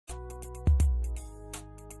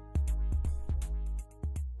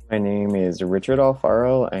My name is Richard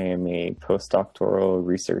Alfaro. I am a postdoctoral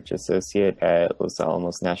research associate at Los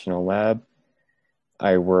Alamos National Lab.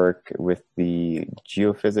 I work with the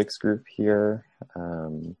geophysics group here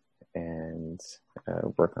and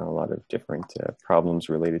work on a lot of different problems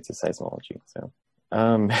related to seismology. So,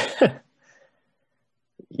 um,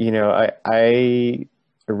 I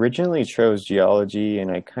originally chose geology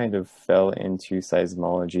and I kind of fell into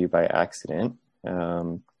seismology by accident.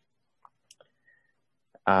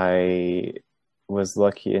 I was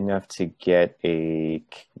lucky enough to get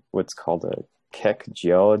what's called a Keck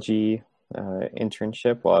geology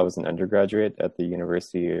internship while I was an undergraduate at the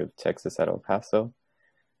University of Texas at El Paso.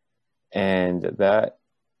 And that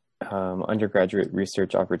undergraduate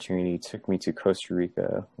research opportunity took me to Costa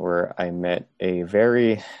Rica, where I met a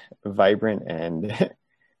very vibrant and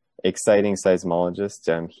exciting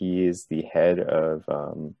seismologist. He is the head of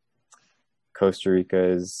Costa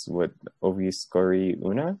Rica's Obiscori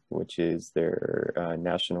Una, which is their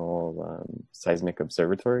national seismic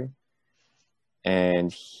observatory.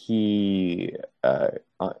 And he,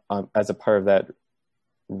 as a part of that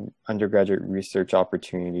undergraduate research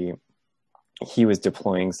opportunity, he was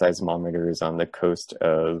deploying seismometers on the coast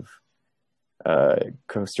of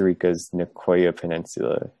Costa Rica's Nicoya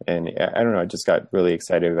Peninsula. And I don't know, I just got really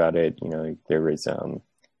excited about it. There was,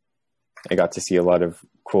 I got to see a lot of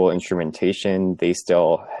cool instrumentation. They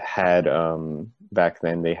still had, back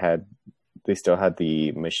then, they still had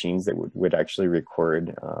the machines that would actually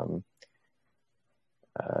record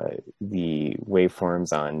the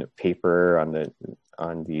waveforms on paper,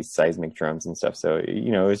 on these seismic drums and stuff. So, it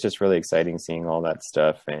was just really exciting seeing all that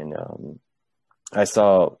stuff. And I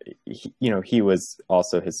saw, he was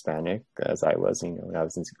also Hispanic, as I was, and I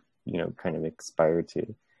was, kind of inspired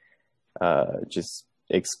to just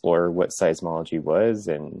explore what seismology was,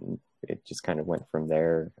 and it just kind of went from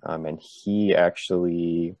there. And he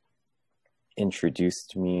actually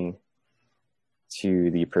introduced me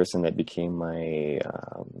to the person that became my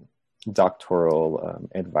doctoral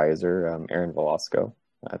advisor, Aaron Velasco,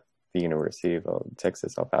 at the University of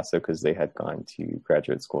Texas, El Paso, because they had gone to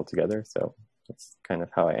graduate school together. So that's kind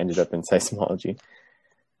of how I ended up in seismology.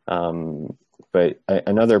 But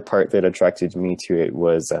another part that attracted me to it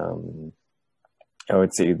was, I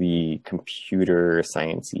would say, the computer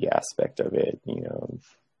sciencey aspect of it.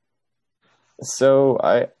 So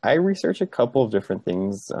I research a couple of different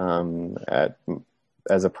things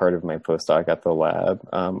as a part of my postdoc at the lab.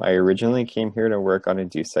 I originally came here to work on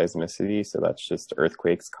induced seismicity, so that's just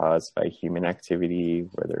earthquakes caused by human activity,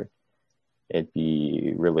 whether it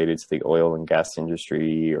be related to the oil and gas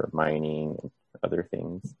industry or mining and other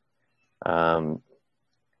things.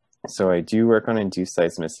 So I do work on induced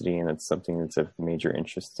seismicity, and it's something that's of major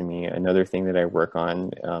interest to me. Another thing that I work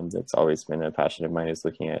on that's always been a passion of mine is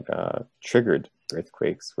looking at triggered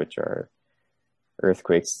earthquakes, which are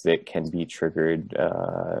earthquakes that can be triggered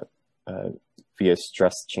via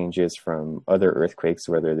stress changes from other earthquakes,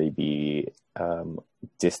 whether they be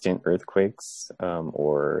distant earthquakes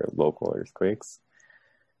or local earthquakes.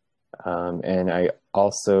 And I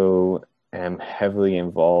also am heavily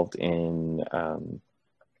involved in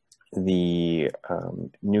the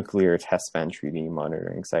nuclear test ban treaty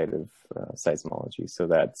monitoring side of seismology. So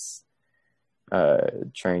that's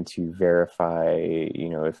trying to verify,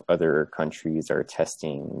 if other countries are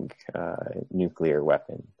testing nuclear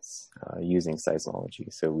weapons using seismology.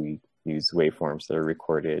 So we use waveforms that are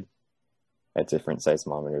recorded at different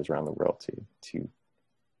seismometers around the world to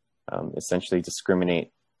essentially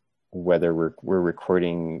discriminate whether we're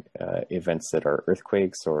recording events that are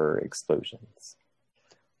earthquakes or explosions.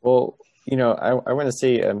 Well, I want to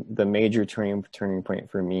say the major turning point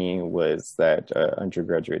for me was that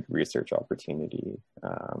undergraduate research opportunity.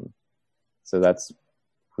 So that's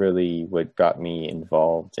really what got me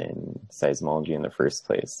involved in seismology in the first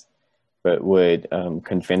place. But what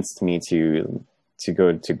convinced me to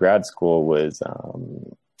go to grad school was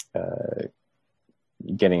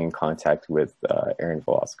getting in contact with Aaron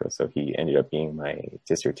Velasco. So he ended up being my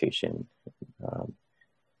dissertation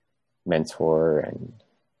mentor, and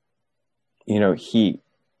he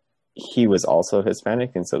was also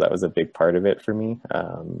Hispanic, and so that was a big part of it for me.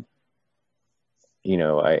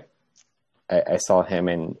 I saw him,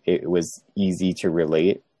 and it was easy to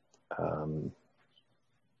relate. And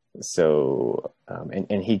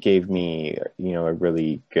he gave me, a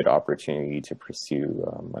really good opportunity to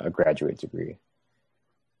pursue a graduate degree.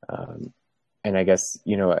 And I guess,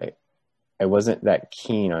 I wasn't that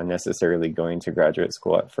keen on necessarily going to graduate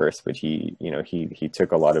school at first, but he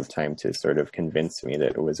took a lot of time to sort of convince me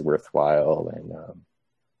that it was worthwhile. And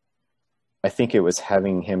I think it was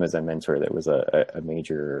having him as a mentor that was a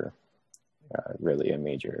major really a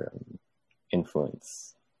major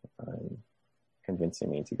influence on convincing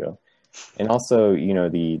me to go. And also,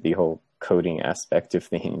 the whole coding aspect of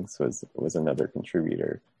things was another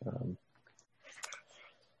contributor.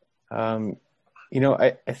 I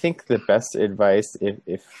think the best advice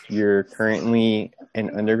if you're currently an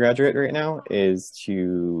undergraduate right now is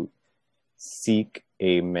to seek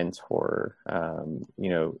a mentor.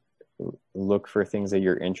 Look for things that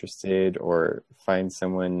you're interested, or find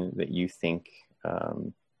someone that you think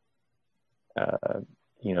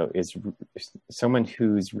is someone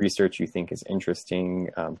whose research you think is interesting.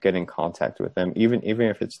 Get in contact with them, even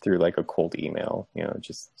if it's through like a cold email.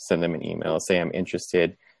 Just send them an email, say, I'm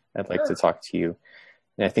interested, I'd like to talk to you.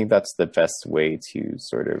 And I think that's the best way to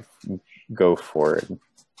sort of go forward,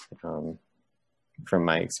 from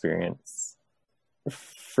my experience.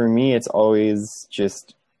 For me, it's always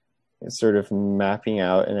just sort of mapping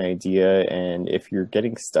out an idea, and if you're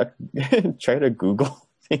getting stuck, try to Google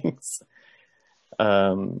things.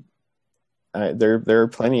 There are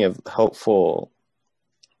plenty of helpful,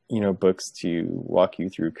 books to walk you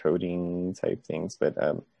through coding type things, but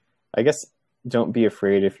I guess don't be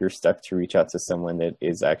afraid if you're stuck to reach out to someone that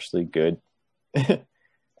is actually good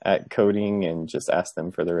at coding, and just ask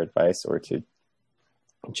them for their advice, or to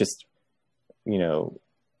just,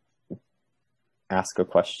 ask a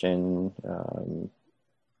question.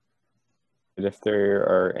 But if there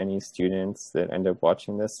are any students that end up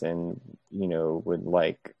watching this and, would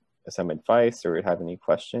like some advice or have any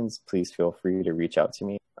questions, please feel free to reach out to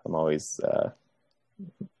me. I'm always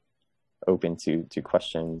open to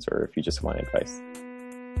questions, or if you just want advice.